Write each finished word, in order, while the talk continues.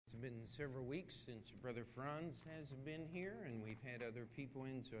been several weeks since Brother Franz has been here, and we've had other people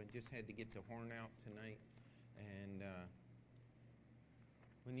in, so I just had to get the horn out tonight. And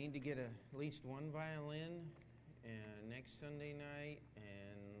we need to get at least one violin next Sunday night,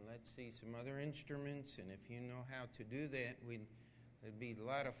 and let's see, some other instruments. And if you know how to do that, it'd be a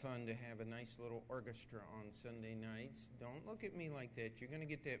lot of fun to have a nice little orchestra on Sunday nights. Don't look at me like that. You're going to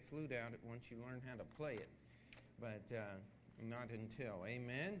get that flute out once you learn how to play it. But not until.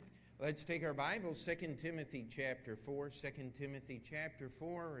 Amen. Let's take our Bibles, 2 Timothy chapter 4. 2 Timothy chapter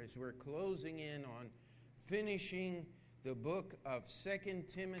 4, as we're closing in on finishing the book of 2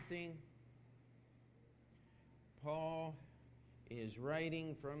 Timothy. Paul is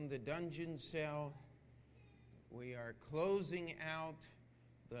writing from the dungeon cell. We are closing out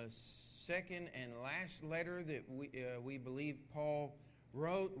the second and last letter that we believe Paul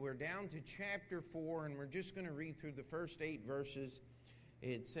wrote. We're down to chapter 4, and we're just going to read through the first 8 verses.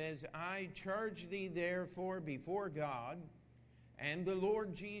 It says, I charge thee therefore before God and the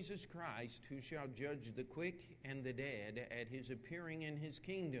Lord Jesus Christ, who shall judge the quick and the dead at his appearing in his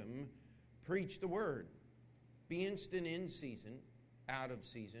kingdom, preach the word. Be instant in season, out of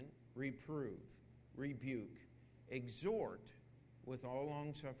season, reprove, rebuke, exhort with all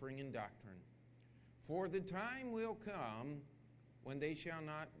longsuffering and doctrine. For the time will come when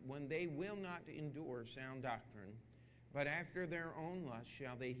they will not endure sound doctrine, but after their own lust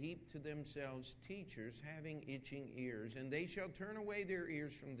shall they heap to themselves teachers having itching ears, and they shall turn away their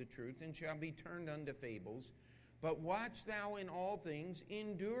ears from the truth, and shall be turned unto fables. But watch thou in all things,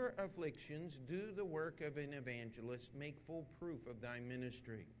 endure afflictions, do the work of an evangelist, make full proof of thy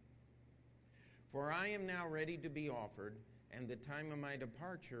ministry. For I am now ready to be offered, and the time of my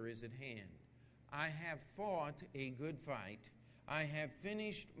departure is at hand. I have fought a good fight. I have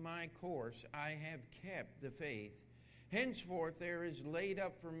finished my course. I have kept the faith. Henceforth there is laid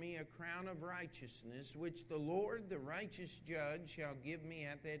up for me a crown of righteousness, which the Lord, the righteous judge, shall give me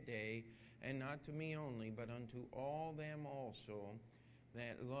at that day, and not to me only, but unto all them also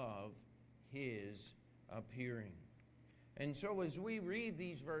that love his appearing. And so as we read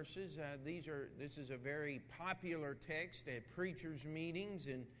these verses, this is a very popular text at preachers' meetings,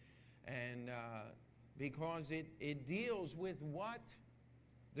 and because it deals with what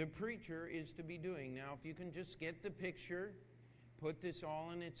the preacher is to be doing. Now, if you can just get the picture, put this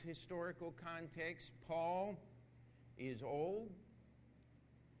all in its historical context. Paul is old.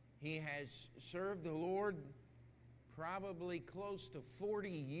 He has served the Lord probably close to 40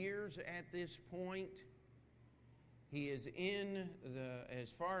 years at this point. He is in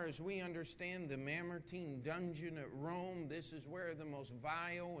as far as we understand, the Mamertine dungeon at Rome. This is where the most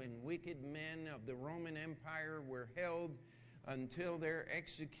vile and wicked men of the Roman Empire were held until their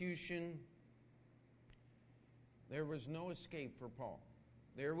execution. There was no escape for Paul.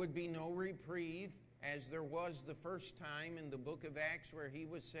 There would be no reprieve, as there was the first time in the book of Acts where he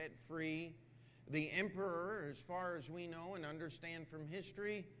was set free. The emperor, as far as we know and understand from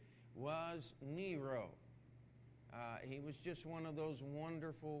history, was Nero. He was just one of those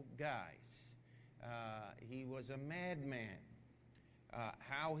wonderful guys. He was a madman.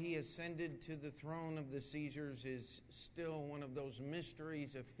 How he ascended to the throne of the Caesars is still one of those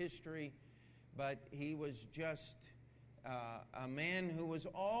mysteries of history, but he was just a man who was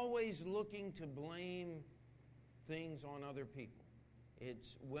always looking to blame things on other people.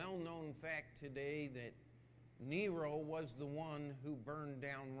 It's well-known fact today that Nero was the one who burned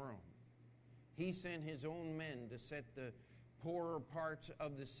down Rome. He sent his own men to set the poorer parts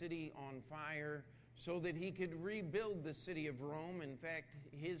of the city on fire so that he could rebuild the city of Rome. In fact,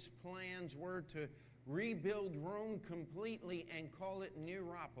 his plans were to rebuild Rome completely and call it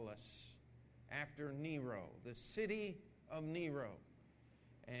Neropolis, after Nero, the city of Nero.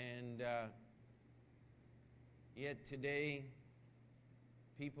 And yet today,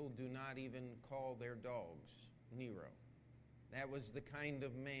 people do not even call their dogs Nero. That was the kind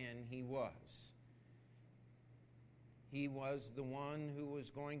of man he was. He was the one who was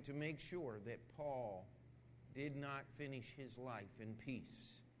going to make sure that Paul did not finish his life in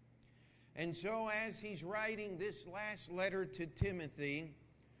peace. And so as he's writing this last letter to Timothy,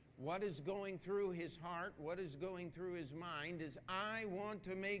 what is going through his heart, what is going through his mind is, I want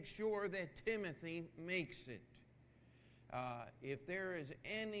to make sure that Timothy makes it. If there is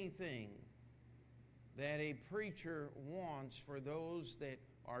anything that a preacher wants for those that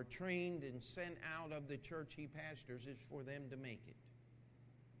are trained and sent out of the church he pastors, is for them to make it.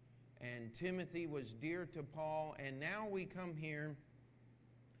 And Timothy was dear to Paul, and now we come here,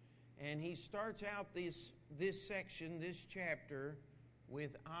 and he starts out this section, this chapter,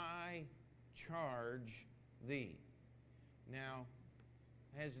 with I charge thee. Now,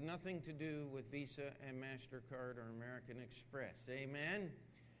 has nothing to do with Visa and MasterCard or American Express. Amen?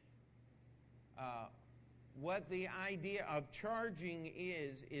 What the idea of charging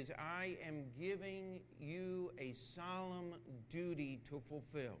is I am giving you a solemn duty to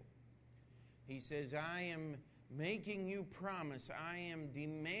fulfill. He says, I am making you promise. I am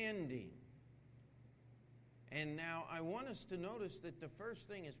demanding. And now I want us to notice that the first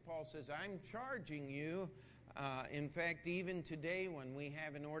thing is Paul says, I'm charging you. In fact, even today when we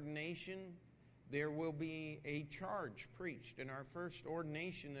have an ordination, there will be a charge preached. And our first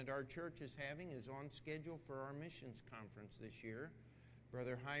ordination that our church is having is on schedule for our missions conference this year.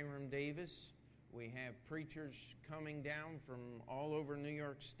 Brother Hiram Davis. We have preachers coming down from all over New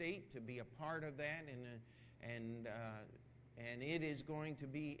York State to be a part of that, and it is going to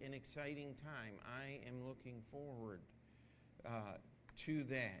be an exciting time. I am looking forward to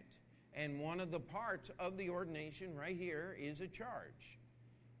that. And one of the parts of the ordination right here is a charge,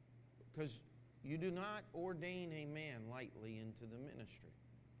 because you do not ordain a man lightly into the ministry.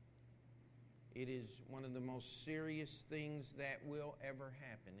 It is one of the most serious things that will ever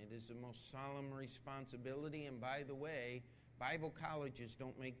happen. It is the most solemn responsibility. And by the way, Bible colleges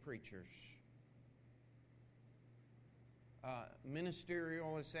don't make preachers.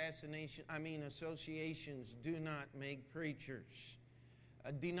 Ministerial associations do not make preachers.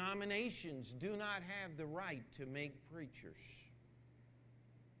 Denominations do not have the right to make preachers.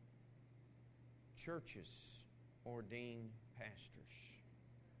 Churches ordain pastors.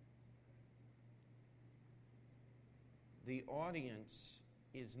 The audience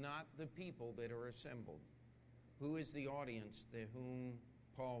is not the people that are assembled. Who is the audience to whom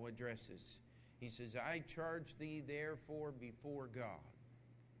Paul addresses? He says, I charge thee therefore before God.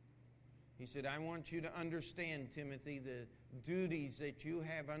 He said, I want you to understand, Timothy, the duties that you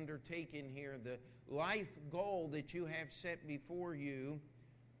have undertaken here, the life goal that you have set before you.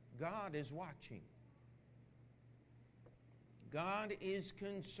 God is watching. God is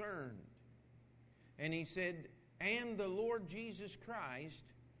concerned. And he said, and the Lord Jesus Christ,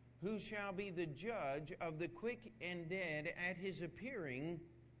 who shall be the judge of the quick and dead at his appearing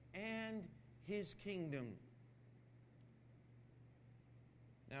and his kingdom.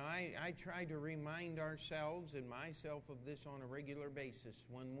 Now, I try to remind ourselves and myself of this on a regular basis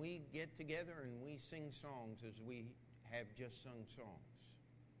when we get together and we sing songs as we have just sung songs.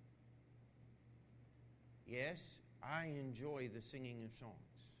 Yes, I enjoy the singing of songs.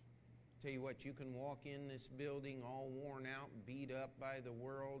 Tell you what, you can walk in this building all worn out, beat up by the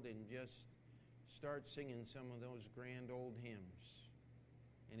world, and just start singing some of those grand old hymns.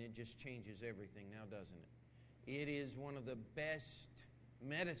 And it just changes everything now, doesn't it? It is one of the best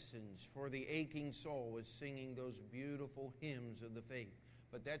medicines for the aching soul, is singing those beautiful hymns of the faith.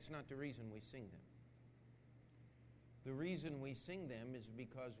 But that's not the reason we sing them. The reason we sing them is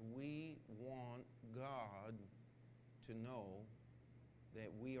because we want God to know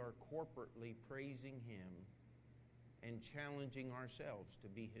that we are corporately praising Him and challenging ourselves to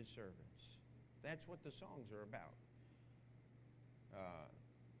be His servants. That's what the songs are about.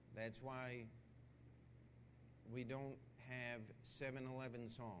 That's why we don't have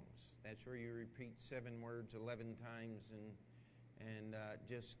 7-11 songs. That's where you repeat 7 words 11 times and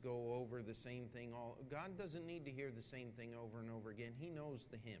just go over the same thing. God doesn't need to hear the same thing over and over again. He knows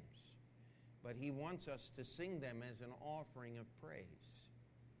the hymns. But He wants us to sing them as an offering of praise.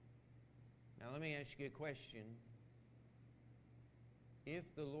 Now let me ask you a question.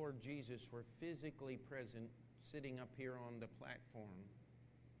 If the Lord Jesus were physically present, sitting up here on the platform,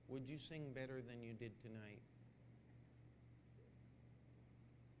 would you sing better than you did tonight?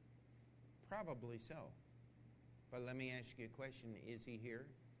 Probably so. But let me ask you a question. Is He here?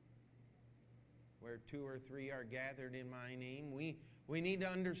 Where 2 or 3 are gathered in my name. We need to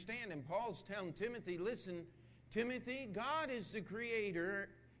understand. And Paul's telling Timothy, listen, Timothy, God is the creator.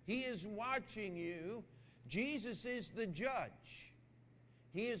 He is watching you. Jesus is the judge.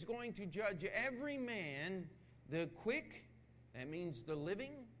 He is going to judge every man, the quick, that means the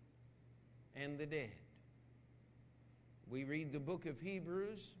living, and the dead. We read the book of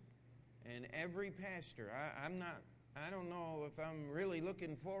Hebrews, and every pastor, I don't know if I'm really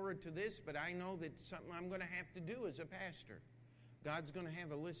looking forward to this, but I know that it's something I'm going to have to do as a pastor. God's going to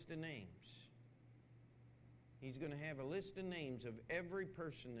have a list of names. He's going to have a list of names of every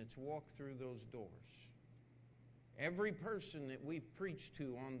person that's walked through those doors. Every person that we've preached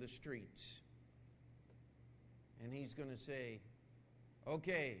to on the streets. And He's going to say,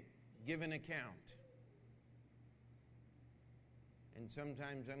 okay, give an account. And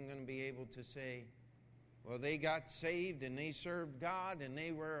sometimes I'm going to be able to say, well, they got saved and they served God and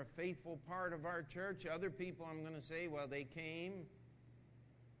they were a faithful part of our church. Other people I'm going to say, well, they came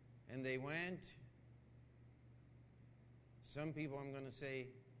And they went. Some people, I'm going to say,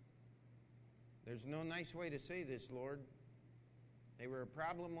 there's no nice way to say this, Lord. They were a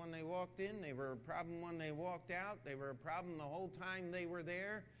problem when they walked in. They were a problem when they walked out. They were a problem the whole time they were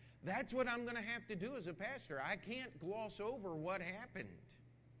there. That's what I'm going to have to do as a pastor. I can't gloss over what happened.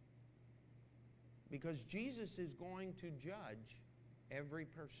 Because Jesus is going to judge every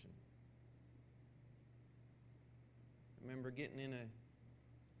person. I remember getting in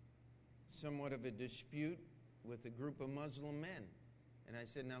somewhat of a dispute with a group of Muslim men. And I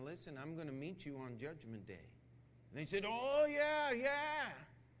said, now listen, I'm going to meet you on Judgment Day. And they said, oh, yeah.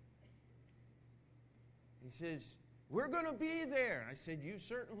 He says, we're going to be there. I said, you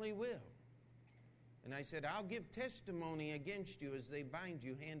certainly will. And I said, I'll give testimony against you as they bind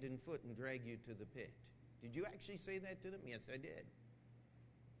you hand and foot and drag you to the pit. Did you actually say that to them? Yes, I did.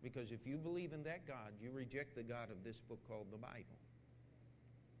 Because if you believe in that God, you reject the God of this book called the Bible.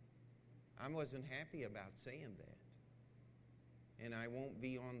 I wasn't happy about saying that. And I won't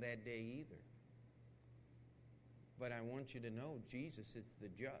be on that day either. But I want you to know Jesus is the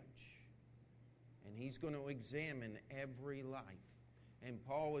judge. And He's going to examine every life. And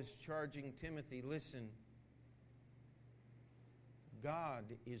Paul is charging Timothy, listen, God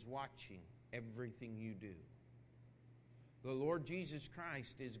is watching everything you do. The Lord Jesus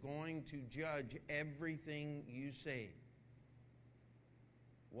Christ is going to judge everything you say.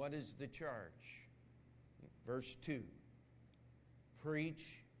 What is the charge? Verse 2.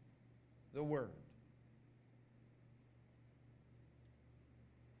 Preach the word.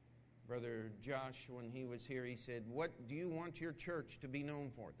 Brother Josh, when he was here, he said, what do you want your church to be known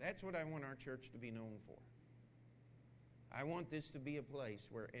for? That's what I want our church to be known for. I want this to be a place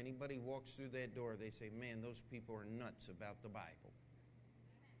where anybody walks through that door, they say, man, those people are nuts about the Bible.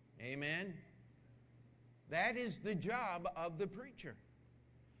 Amen? That is the job of the preacher.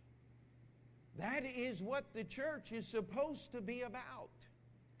 That is what the church is supposed to be about.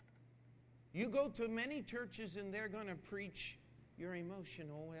 You go to many churches and they're going to preach your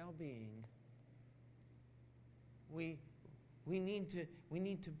emotional well-being. We need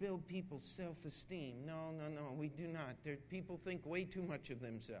to build people's self-esteem. No, we do not. People think way too much of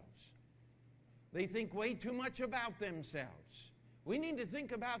themselves. They think way too much about themselves. We need to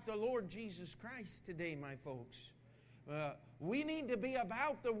think about the Lord Jesus Christ today, my folks. We need to be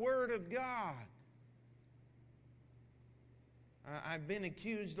about the Word of God. I've been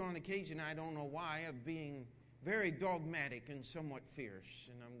accused on occasion, I don't know why, of being very dogmatic and somewhat fierce.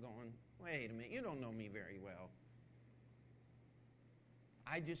 And I'm going, wait a minute, you don't know me very well.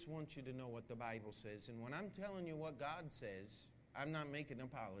 I just want you to know what the Bible says. And when I'm telling you what God says, I'm not making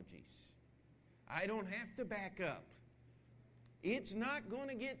apologies. I don't have to back up. It's not going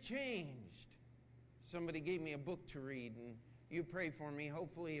to get changed. Somebody gave me a book to read, and you pray for me.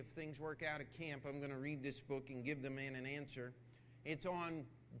 Hopefully, if things work out at camp, I'm going to read this book and give the man an answer. It's on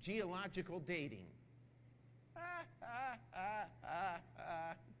geological dating.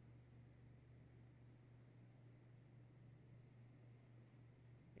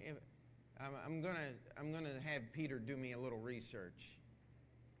 I'm going to have Peter do me a little research.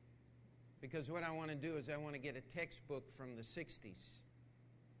 Because what I want to do is I want to get a textbook from the 60s.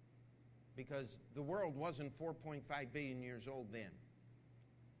 Because the world wasn't 4.5 billion years old then.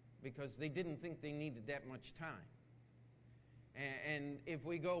 Because they didn't think they needed that much time. And if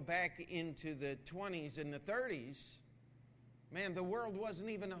we go back into the 20s and the 30s, man, the world wasn't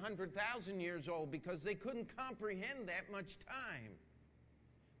even 100,000 years old because they couldn't comprehend that much time.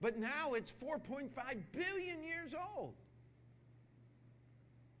 But now it's 4.5 billion years old.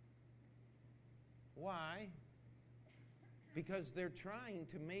 Why? Because they're trying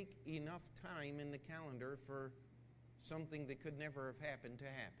to make enough time in the calendar for something that could never have happened to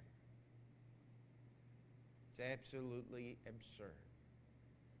happen. It's absolutely absurd.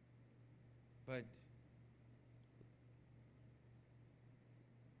 But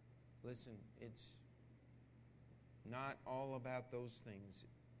listen, it's not all about those things.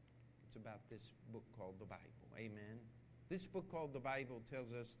 It's about this book called the Bible. Amen. This book called the Bible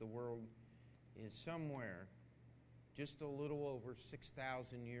tells us the world is somewhere just a little over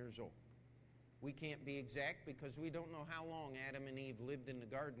 6,000 years old. We can't be exact because we don't know how long Adam and Eve lived in the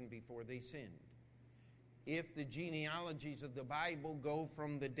garden before they sinned. If the genealogies of the Bible go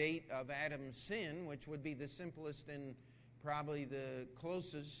from the date of Adam's sin, which would be the simplest and probably the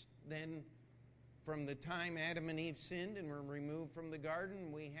closest, then from the time Adam and Eve sinned and were removed from the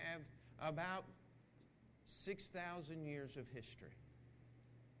garden, we have about 6,000 years of history.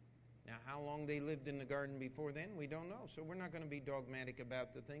 Now, how long they lived in the garden before then, we don't know. So we're not going to be dogmatic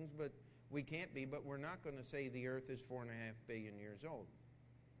about the things, but we can't be. But we're not going to say the earth is 4.5 billion years old.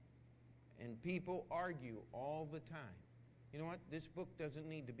 And people argue all the time. You know what? This book doesn't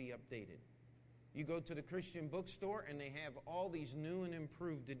need to be updated. You go to the Christian bookstore and they have all these new and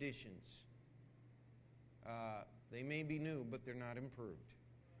improved editions. They may be new, but they're not improved.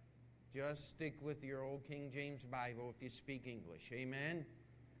 Just stick with your old King James Bible if you speak English. Amen?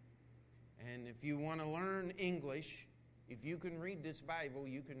 And if you want to learn English, if you can read this Bible,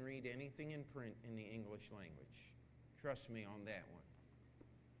 you can read anything in print in the English language. Trust me on that one.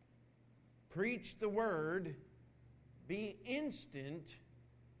 Preach the word. Be instant,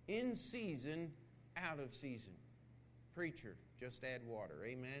 in season, out of season. Preacher, just add water.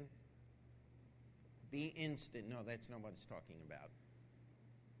 Amen? Be instant. No, that's not what it's talking about.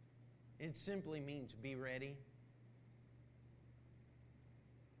 It simply means be ready.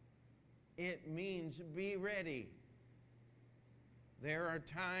 It means be ready. There are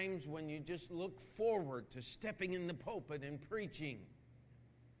times when you just look forward to stepping in the pulpit and preaching.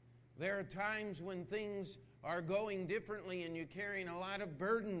 There are times when things are going differently and you're carrying a lot of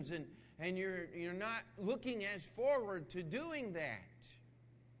burdens and you're not looking as forward to doing that.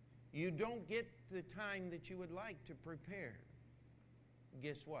 You don't get the time that you would like to prepare.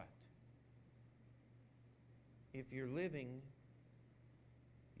 Guess what? If you're living,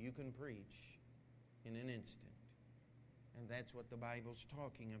 you can preach in an instant. And that's what the Bible's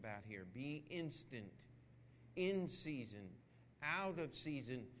talking about here. Be instant, in season, out of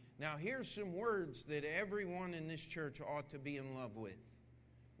season. Now, here's some words that everyone in this church ought to be in love with.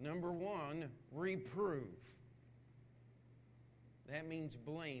 Number one, reprove. That means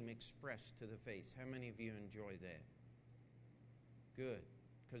blame expressed to the face. How many of you enjoy that? Good.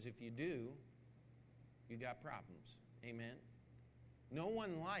 Because if you do, you got problems. Amen? No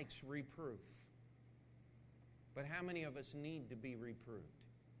one likes reproof. But how many of us need to be reproved?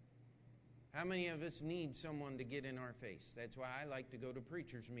 How many of us need someone to get in our face? That's why I like to go to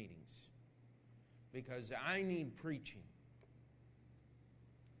preachers' meetings. Because I need preaching.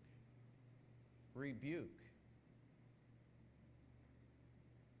 Rebuke.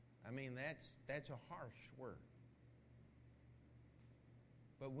 I mean, that's a harsh word.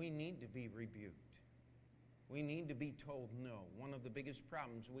 But we need to be rebuked. We need to be told no. One of the biggest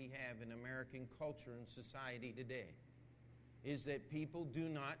problems we have in American culture and society today is that people do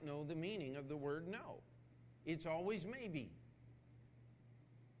not know the meaning of the word no. It's always maybe.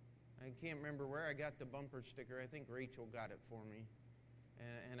 I can't remember where I got the bumper sticker. I think Rachel got it for me.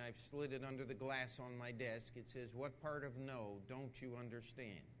 And I've slid it under the glass on my desk. It says, "What part of no don't you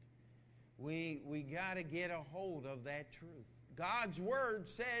understand?" We got to get a hold of that truth. God's word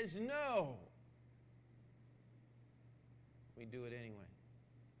says no. We do it anyway.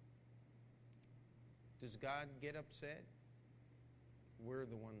 Does God get upset? We're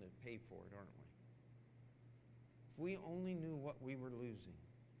the one that pay for it, aren't we? If we only knew what we were losing.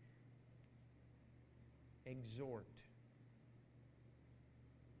 Exhort.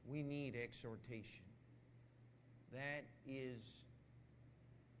 We need exhortation. That is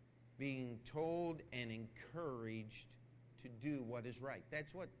being told and encouraged to do what is right.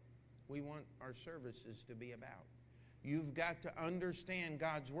 That's what we want our services to be about. You've got to understand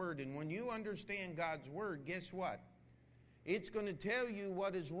God's Word. And when you understand God's Word, guess what? It's going to tell you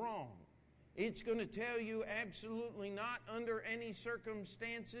what is wrong. It's going to tell you absolutely not under any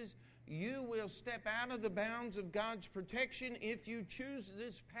circumstances. You will step out of the bounds of God's protection if you choose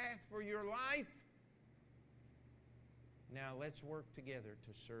this path for your life. Now let's work together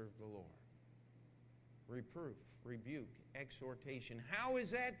to serve the Lord. Reproof, rebuke, exhortation. How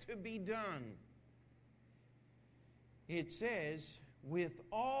is that to be done? It says, with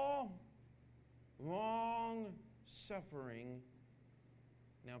all long suffering.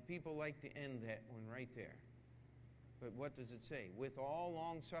 Now, people like to end that one right there. But what does it say? With all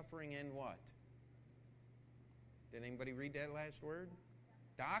long suffering and what? Did anybody read that last word?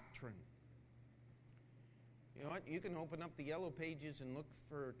 Doctrine. You know what? You can open up the yellow pages and look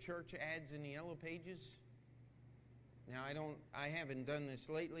for church ads in the yellow pages. Now, I haven't done this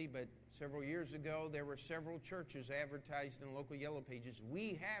lately, but several years ago, there were several churches advertised in local yellow pages.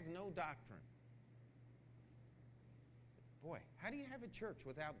 We have no doctrine. Boy, how do you have a church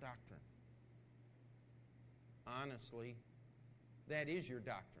without doctrine? Honestly, that is your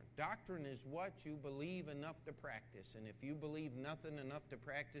doctrine. Doctrine is what you believe enough to practice. And if you believe nothing enough to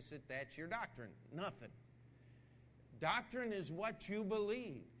practice it, that's your doctrine. Nothing. Doctrine is what you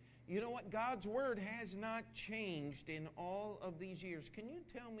believe. You know what? God's Word has not changed in all of these years. Can you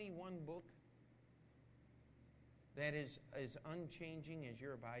tell me one book that is as unchanging as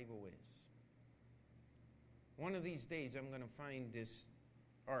your Bible is? One of these days I'm going to find this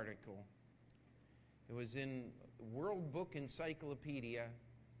article. It was in World Book Encyclopedia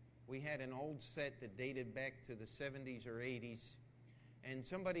We had an old set that dated back to the 70s or 80s, and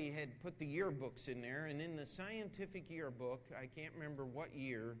somebody had put the yearbooks in there, and in the scientific yearbook, I can't remember what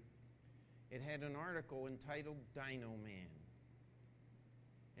year, it had an article entitled Dino Man.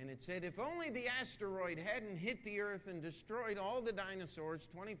 And it said, if only the asteroid hadn't hit the earth and destroyed all the dinosaurs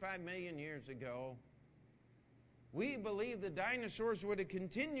 25 million years ago, we believe the dinosaurs would have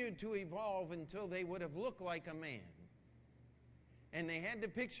continued to evolve until they would have looked like a man. And they had the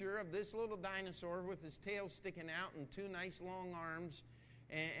picture of this little dinosaur with his tail sticking out and two nice long arms.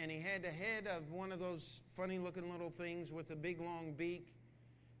 And he had the head of one of those funny looking little things with a big long beak.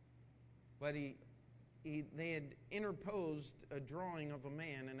 But they had interposed a drawing of a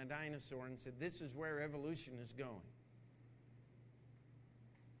man and a dinosaur and said, this is where evolution is going.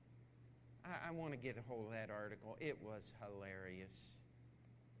 I want to get a hold of that article. It was hilarious.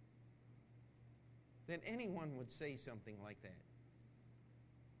 That anyone would say something like that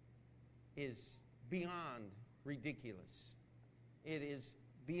is beyond ridiculous. It is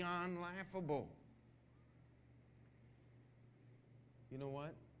beyond laughable. You know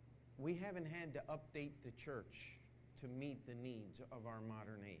what? We haven't had to update the church to meet the needs of our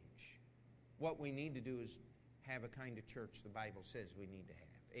modern age. What we need to do is have a kind of church the Bible says we need to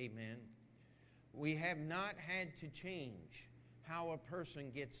have. Amen. We have not had to change how a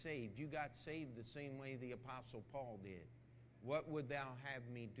person gets saved. You got saved the same way the Apostle Paul did. What would thou have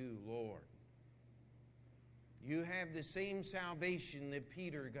me do, Lord? You have the same salvation that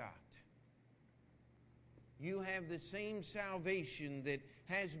Peter got. You have the same salvation that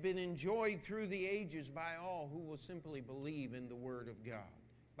has been enjoyed through the ages by all who will simply believe in the Word of God.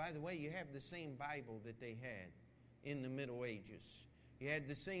 By the way, you have the same Bible that they had in the Middle Ages. You had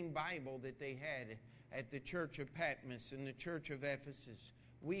the same Bible that they had at the church of Patmos and the church of Ephesus.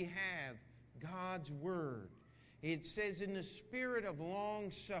 We have God's Word. It says in the spirit of long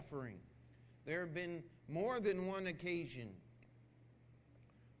suffering. There have been more than one occasion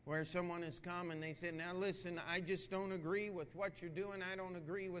where someone has come and they said, now listen, I just don't agree with what you're doing. I don't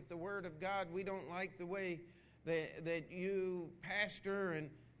agree with the Word of God. We don't like the way that you pastor.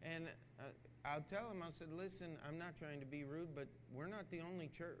 And I'll tell them, I said, listen, I'm not trying to be rude, but we're not the only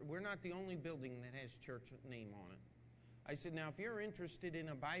church. We're not the only building that has church name on it. I said, now, if you're interested in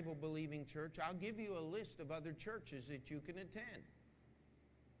a Bible-believing church, I'll give you a list of other churches that you can attend.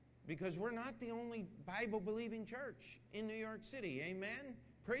 Because we're not the only Bible-believing church in New York City. Amen?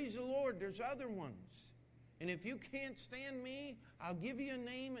 Praise the Lord, there's other ones. And if you can't stand me, I'll give you a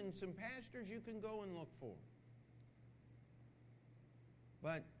name and some pastors you can go and look for.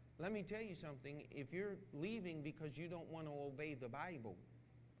 But let me tell you something. If you're leaving because you don't want to obey the Bible,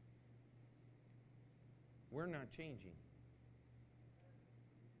 we're not changing.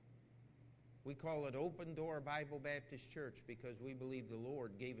 We call it Open Door Bible Baptist Church because we believe the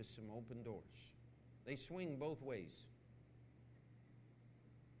Lord gave us some open doors. They swing both ways.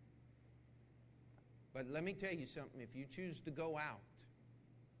 But let me tell you something. If you choose to go out,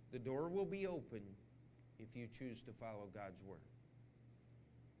 the door will be open if you choose to follow God's Word.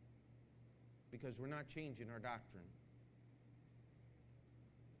 Because we're not changing our doctrine.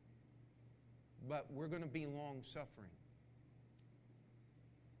 But we're going to be long-suffering.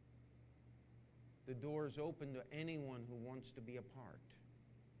 The door is open to anyone who wants to be a part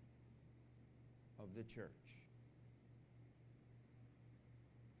of the church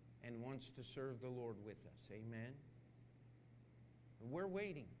and wants to serve the Lord with us. Amen? We're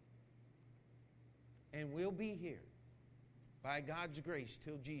waiting. And we'll be here by God's grace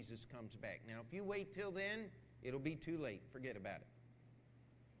till Jesus comes back. Now, if you wait till then, it'll be too late. Forget about it.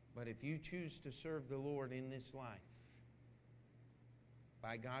 But if you choose to serve the Lord in this life,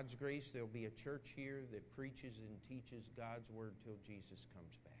 by God's grace, there'll be a church here that preaches and teaches God's Word till Jesus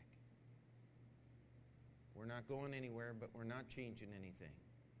comes back. We're not going anywhere, but we're not changing anything.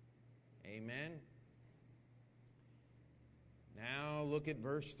 Amen? Now look at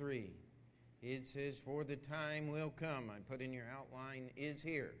verse 3. It says, for the time will come. I put in your outline, is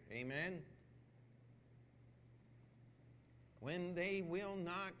here. Amen? When they will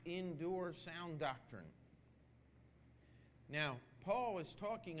not endure sound doctrine. Now, Paul is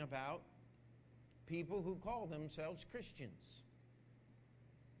talking about people who call themselves Christians.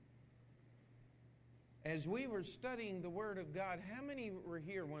 As we were studying the Word of God, how many were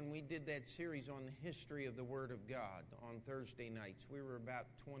here when we did that series on the history of the Word of God on Thursday nights? We were about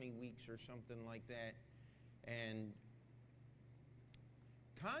 20 weeks or something like that. And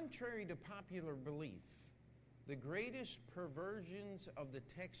contrary to popular belief, the greatest perversions of the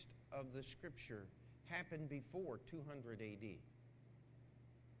text of the Scripture happened before 200 A.D.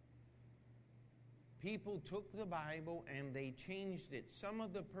 people took the Bible and they changed it. Some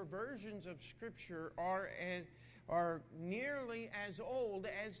of the perversions of Scripture are nearly as old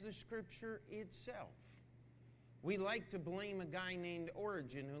as the Scripture itself. We like to blame a guy named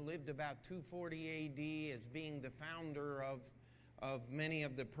Origen who lived about 240 A.D. as being the founder of many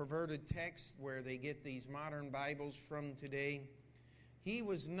of the perverted texts where they get these modern Bibles from today. He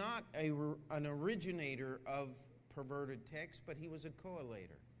was not an originator of perverted texts, but he was a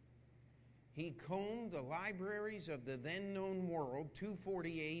collator. He combed the libraries of the then known world,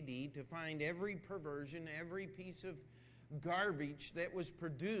 240 A.D., to find every perversion, every piece of garbage that was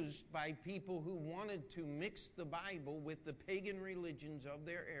produced by people who wanted to mix the Bible with the pagan religions of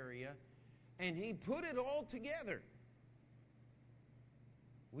their area, and he put it all together.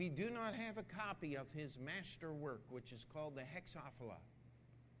 We do not have a copy of his master work, which is called the Hexaphala,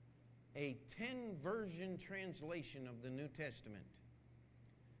 a 10-version translation of the New Testament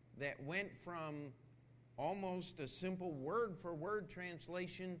that went from almost a simple word-for-word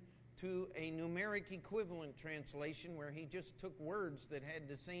translation to a numeric equivalent translation where he just took words that had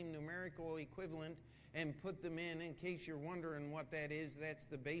the same numerical equivalent and put them in. In case you're wondering what that is, that's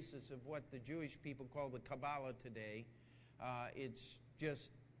the basis of what the Jewish people call the Kabbalah today. It's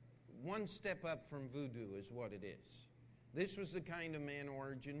just one step up from voodoo is what it is. This was the kind of man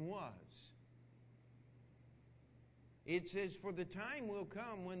Origen was. It says, for the time will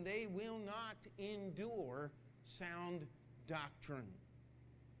come when they will not endure sound doctrine.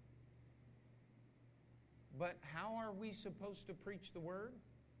 But how are we supposed to preach the word?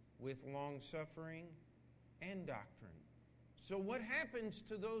 With long suffering and doctrine. So what happens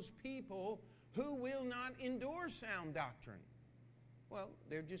to those people who will not endure sound doctrine? Well,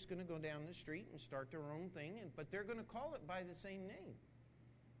 they're just going to go down the street and start their own thing, but they're going to call it by the same name.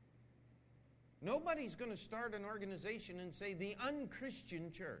 Nobody's going to start an organization and say, the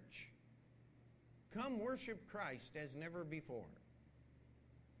unchristian church. Come worship Christ as never before.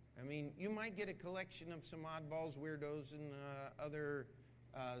 I mean, you might get a collection of some oddballs, weirdos, and other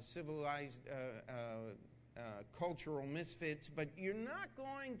civilized cultural misfits, but you're not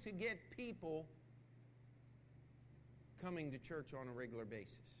going to get people coming to church on a regular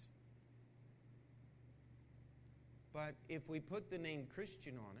basis. But if we put the name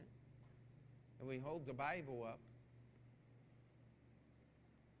Christian on it, and we hold the Bible up,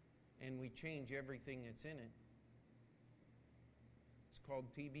 and we change everything that's in it, it's called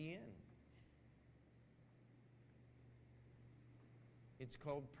TBN. It's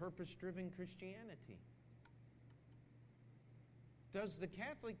called purpose-driven Christianity. Does the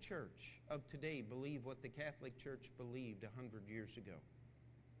Catholic Church of today believe what the Catholic Church believed 100 years ago?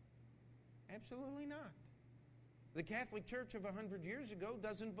 Absolutely not. The Catholic Church of 100 years ago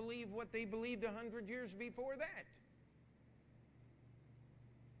doesn't believe what they believed 100 years before that.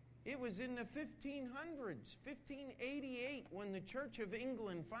 It was in the 1500s, 1588, when the Church of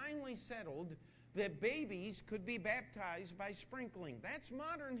England finally settled that babies could be baptized by sprinkling. That's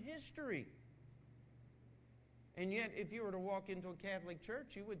modern history. And yet, if you were to walk into a Catholic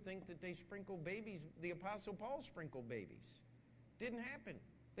church, you would think that they sprinkle babies, the Apostle Paul sprinkled babies. Didn't happen.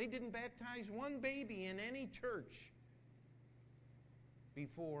 They didn't baptize one baby in any church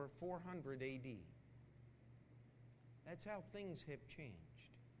before 400 A.D. That's how things have changed.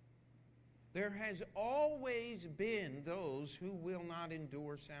 There has always been those who will not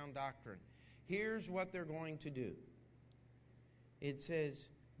endure sound doctrine. Here's what they're going to do. It says,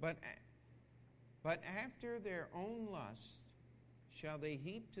 But after their own lust shall they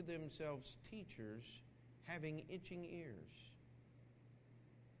heap to themselves teachers having itching ears.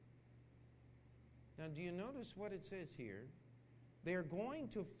 Now, do you notice what it says here? They're going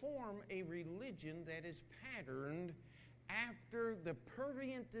to form a religion that is patterned after the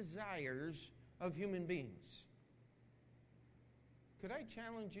prurient desires of human beings. Could I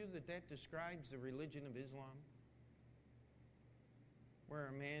challenge you that that describes the religion of Islam? Where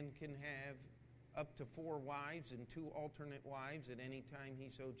a man can have up to 4 wives and 2 alternate wives at any time he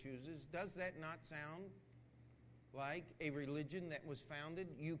so chooses. Does that not sound like a religion that was founded?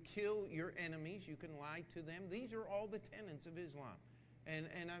 You kill your enemies, you can lie to them. These are all the tenets of Islam. And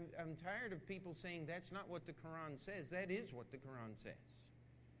I'm tired of people saying that's not what the Quran says. That is what the Quran says.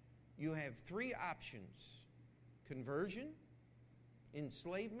 You have 3 options: conversion,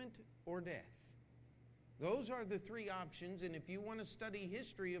 enslavement, or death. Those are the 3 options, and if you want to study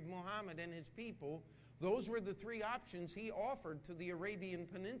history of Muhammad and his people, those were the 3 options he offered to the Arabian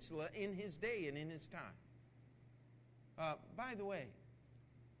Peninsula in his day and in his time. By the way,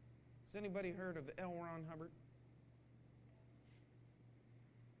 has anybody heard of L. Ron Hubbard?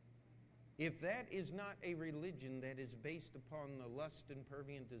 If that is not a religion that is based upon the lust and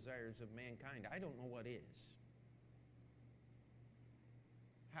prurient desires of mankind, I don't know what is.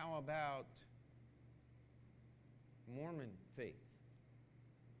 How about Mormon faith?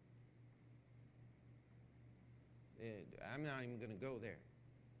 I'm not even going to go there.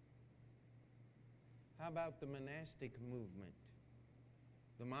 How about the monastic movement?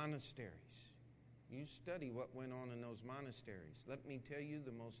 The monasteries. You study what went on in those monasteries. Let me tell you,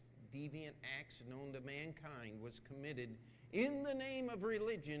 the most deviant acts known to mankind was committed in the name of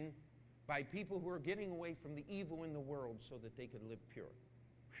religion by people who are getting away from the evil in the world so that they could live pure.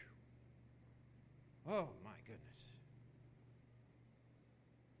 Whew. Oh, my goodness.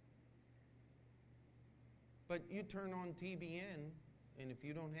 But you turn on TBN, and if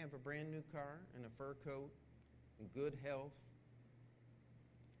you don't have a brand new car and a fur coat and good health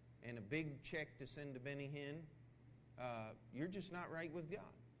and a big check to send to Benny Hinn, you're just not right with God.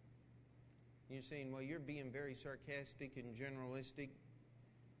 You're saying, well, you're being very sarcastic and generalistic.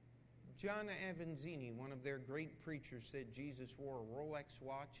 John Avanzini, one of their great preachers, said Jesus wore a Rolex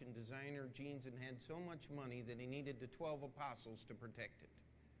watch and designer jeans and had so much money that he needed the 12 apostles to protect it.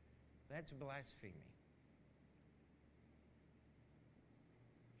 That's blasphemy.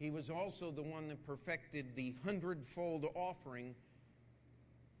 He was also the one that perfected the 100-fold offering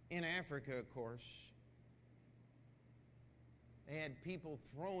in Africa, of course. They had people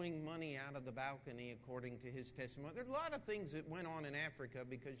throwing money out of the balcony according to his testimony. There are a lot of things that went on in Africa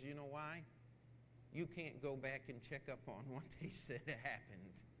because you know why? You can't go back and check up on what they said happened.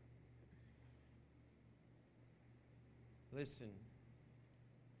 Listen,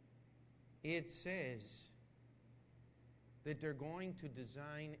 it says that they're going to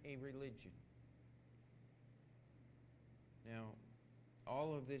design a religion. Now,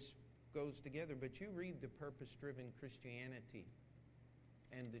 all of this goes together, but you read the purpose-driven Christianity,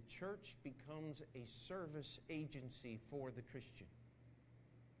 and the church becomes a service agency for the Christian.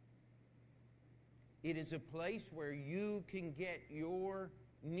 It is a place where you can get your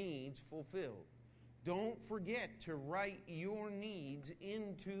needs fulfilled. Don't forget to write your needs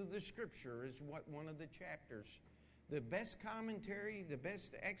into the Scripture, is what one of the chapters. The best commentary, the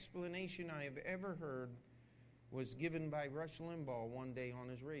best explanation I have ever heard was given by Rush Limbaugh one day on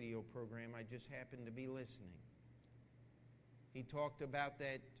his radio program. I just happened to be listening. He talked about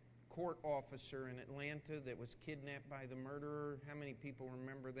that court officer in Atlanta that was kidnapped by the murderer. How many people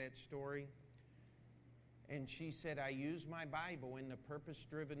remember that story? And she said, I use my Bible in the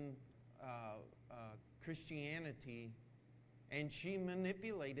purpose-driven Christianity, and she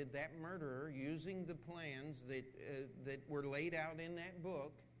manipulated that murderer using the plans that were laid out in that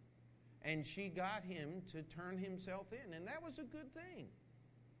book, and she got him to turn himself in, and that was a good thing.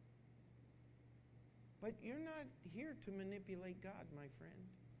 But you're not here to manipulate God, my friend.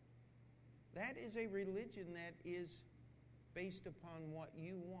 That is a religion that is based upon what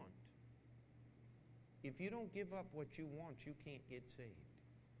you want. If you don't give up what you want, you can't get saved.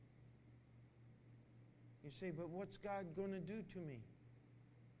 You say, but what's God going to do to me?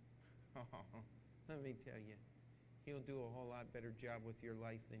 Oh, let me tell you, He'll do a whole lot better job with your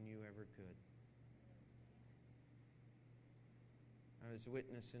life than you ever could. I was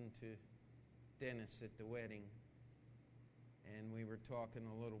witnessing to Dennis at the wedding, and we were talking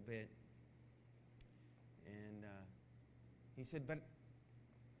a little bit, and he said,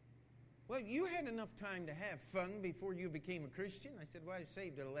 well, you had enough time to have fun before you became a Christian. I said, well, I was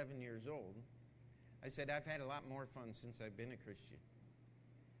saved at 11 years old. I said, I've had a lot more fun since I've been a Christian.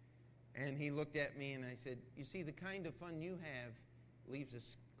 And he looked at me and I said, you see, the kind of fun you have leaves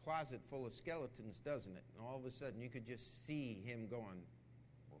a closet full of skeletons, doesn't it? And all of a sudden you could just see him going,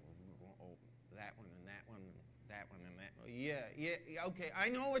 oh, that one and that one and that one and that one. Yeah, okay, I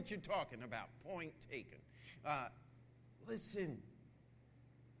know what you're talking about. Point taken. Listen,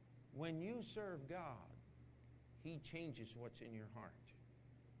 when you serve God, He changes what's in your heart.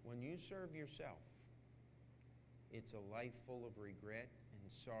 When you serve yourself, it's a life full of regret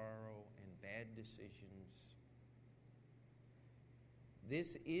and sorrow and bad decisions.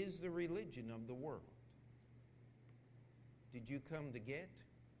 This is the religion of the world. Did you come to get,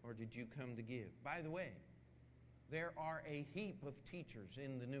 or did you come to give? By the way, there are a heap of teachers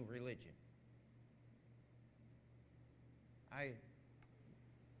in the new religion. I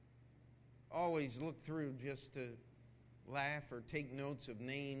always look through just to laugh or take notes of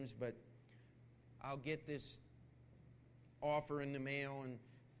names, but I'll get this offer in the mail, and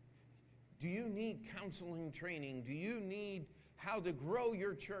do you need counseling training? Do you need how to grow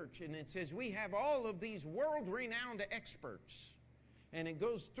your church? And it says, we have all of these world-renowned experts. And it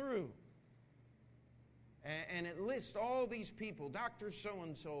goes through. And it lists all these people, Dr.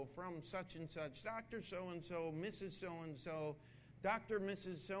 So-and-so from such and such, Dr. So-and-so, Mrs. So-and-so, Dr.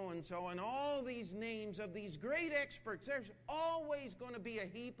 Mrs. So-and-so, and all these names of these great experts. There's always going to be a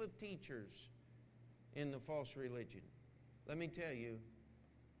heap of teachers in the false religion. Let me tell you,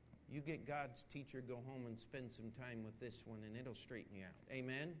 you get God's teacher, go home and spend some time with this one, and it'll straighten you out.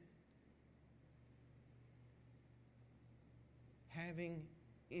 Amen? Having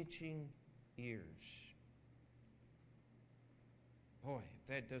itching ears. Boy, if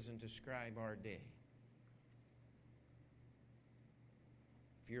that doesn't describe our day.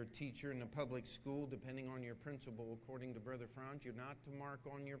 If you're a teacher in a public school, depending on your principal, according to Brother Franz, you're not to mark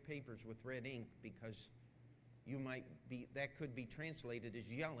on your papers with red ink because that could be translated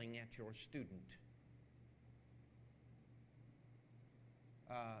as yelling at your student.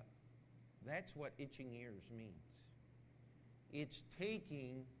 That's what itching ears means. It's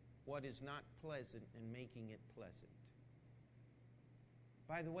taking what is not pleasant and making it pleasant.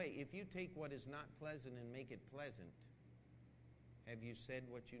 By the way, if you take what is not pleasant and make it pleasant, have you said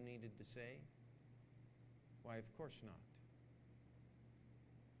what you needed to say? Why, of course not.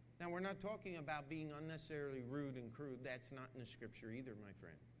 Now, we're not talking about being unnecessarily rude and crude. That's not in the Scripture either, my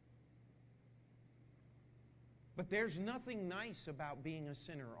friend. But there's nothing nice about being a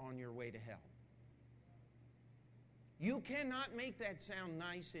sinner on your way to hell. You cannot make that sound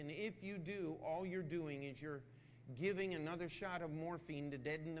nice, and if you do, all you're doing is you're giving another shot of morphine to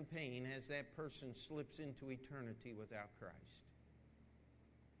deaden the pain as that person slips into eternity without Christ.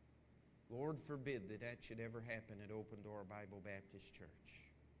 Lord forbid that should ever happen at Open Door Bible Baptist Church.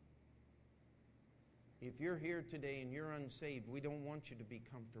 If you're here today and you're unsaved, we don't want you to be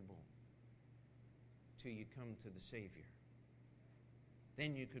comfortable till you come to the Savior.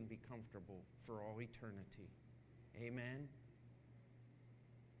 Then you can be comfortable for all eternity. Amen?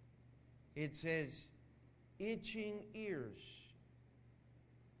 It says, itching ears.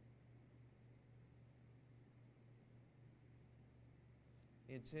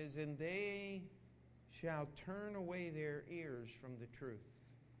 It says, and they shall turn away their ears from the truth.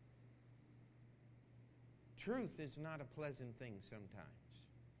 Truth is not a pleasant thing sometimes.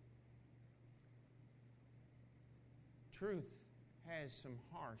 Truth has some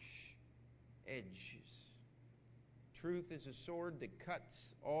harsh edges. Truth is a sword that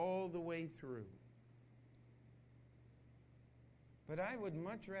cuts all the way through. But I would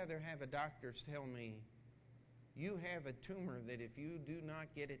much rather have a doctor tell me, you have a tumor that if you do not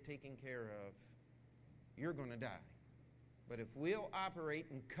get it taken care of, you're going to die. But if we'll operate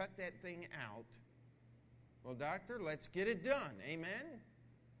and cut that thing out, well, doctor, let's get it done. Amen?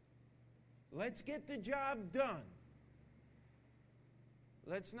 Let's get the job done.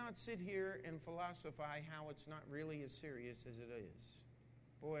 Let's not sit here and philosophize how it's not really as serious as it is.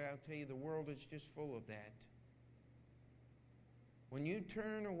 Boy, I'll tell you, the world is just full of that. When you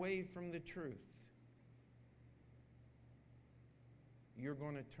turn away from the truth, you're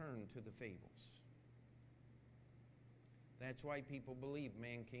going to turn to the fables. That's why people believe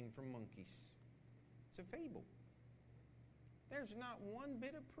man came from monkeys. It's a fable. There's not one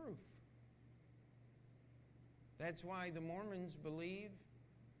bit of proof. That's why the Mormons believe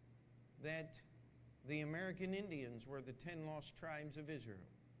that the American Indians were the 10 lost tribes of Israel.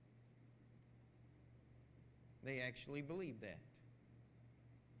 They actually believe that.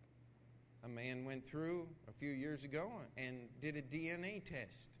 A man went through a few years ago and did a DNA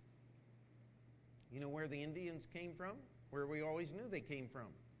test. You know where the Indians came from? Where we always knew they came from.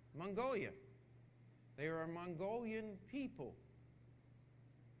 Mongolia. They are a Mongolian people.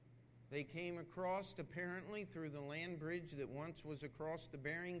 They came across, apparently, through the land bridge that once was across the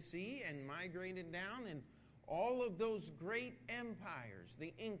Bering Sea and migrated down, and all of those great empires,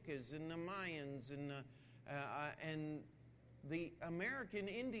 the Incas and the Mayans and the American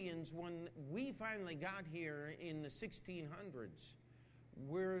Indians, when we finally got here in the 1600s,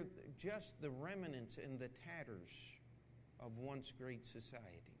 were just the remnants and the tatters of once great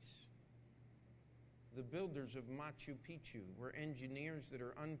societies. The builders of Machu Picchu were engineers that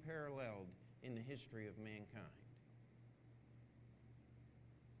are unparalleled in the history of mankind.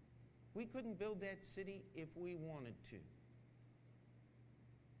 We couldn't build that city if we wanted to,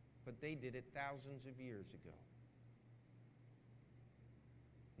 but they did it thousands of years ago.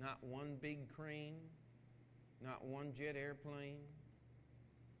 Not one big crane, not one jet airplane,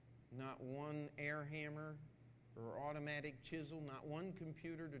 not one air hammer or automatic chisel, not one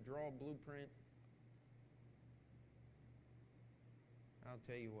computer to draw a blueprint. I'll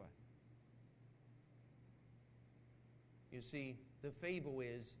tell you what. You see, the fable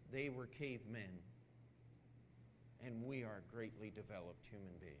is they were cavemen, and we are greatly developed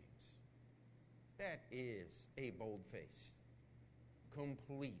human beings. That is a bold-faced,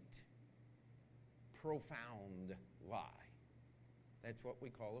 complete, profound lie. That's what we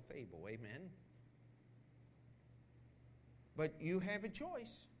call a fable. Amen? But you have a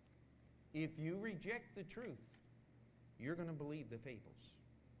choice. If you reject the truth, you're going to believe the fables.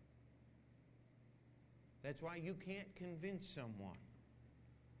 That's why you can't convince someone.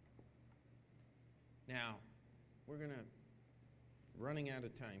 Now, we're running out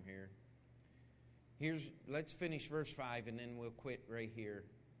of time here. Let's finish verse 5 and then we'll quit right here.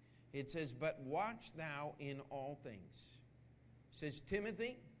 It says, but watch thou in all things. It says,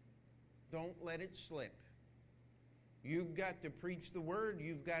 Timothy, don't let it slip. You've got to preach the word.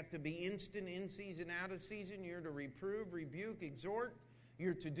 You've got to be instant, in season, out of season. You're to reprove, rebuke, exhort.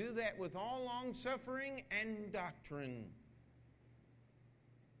 You're to do that with all long-suffering and doctrine.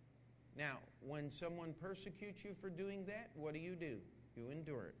 Now, when someone persecutes you for doing that, what do? You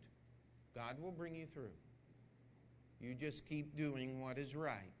endure it. God will bring you through. You just keep doing what is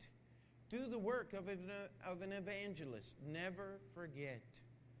right. Do the work of an evangelist. Never forget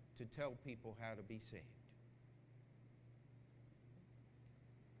to tell people how to be saved.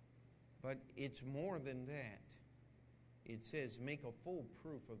 But it's more than that. It says, make a full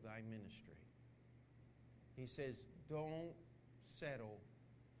proof of thy ministry. He says, don't settle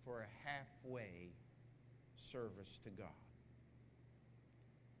for a halfway service to God.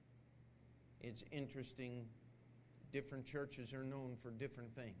 It's interesting, different churches are known for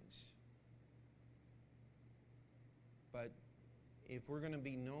different things. But if we're going to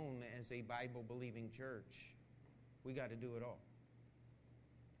be known as a Bible-believing church, we got to do it all.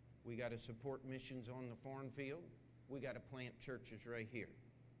 We got to support missions on the foreign field. We got to plant churches right here.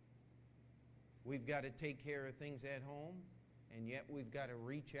 We've got to take care of things at home, and yet we've got to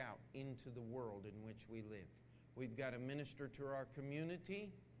reach out into the world in which we live. We've got to minister to our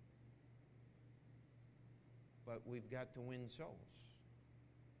community, but we've got to win souls.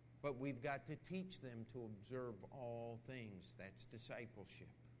 But we've got to teach them to observe all things. That's discipleship.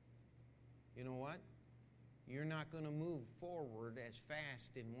 You know what? You're not going to move forward as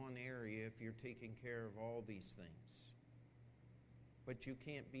fast in one area if you're taking care of all these things. But you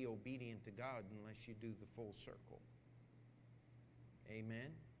can't be obedient to God unless you do the full circle.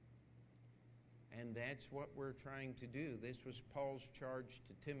 Amen? And that's what we're trying to do. This was Paul's charge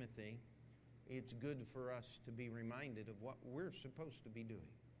to Timothy. It's good for us to be reminded of what we're supposed to be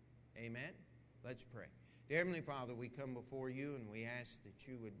doing. Amen? Let's pray. Dear Heavenly Father, we come before you and we ask that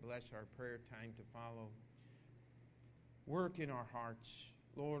you would bless our prayer time to follow. Work in our hearts.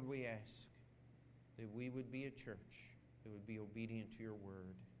 Lord, we ask that we would be a church that would be obedient to your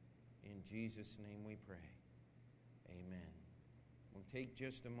word. In Jesus' name we pray. Amen. We'll take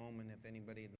just a moment if anybody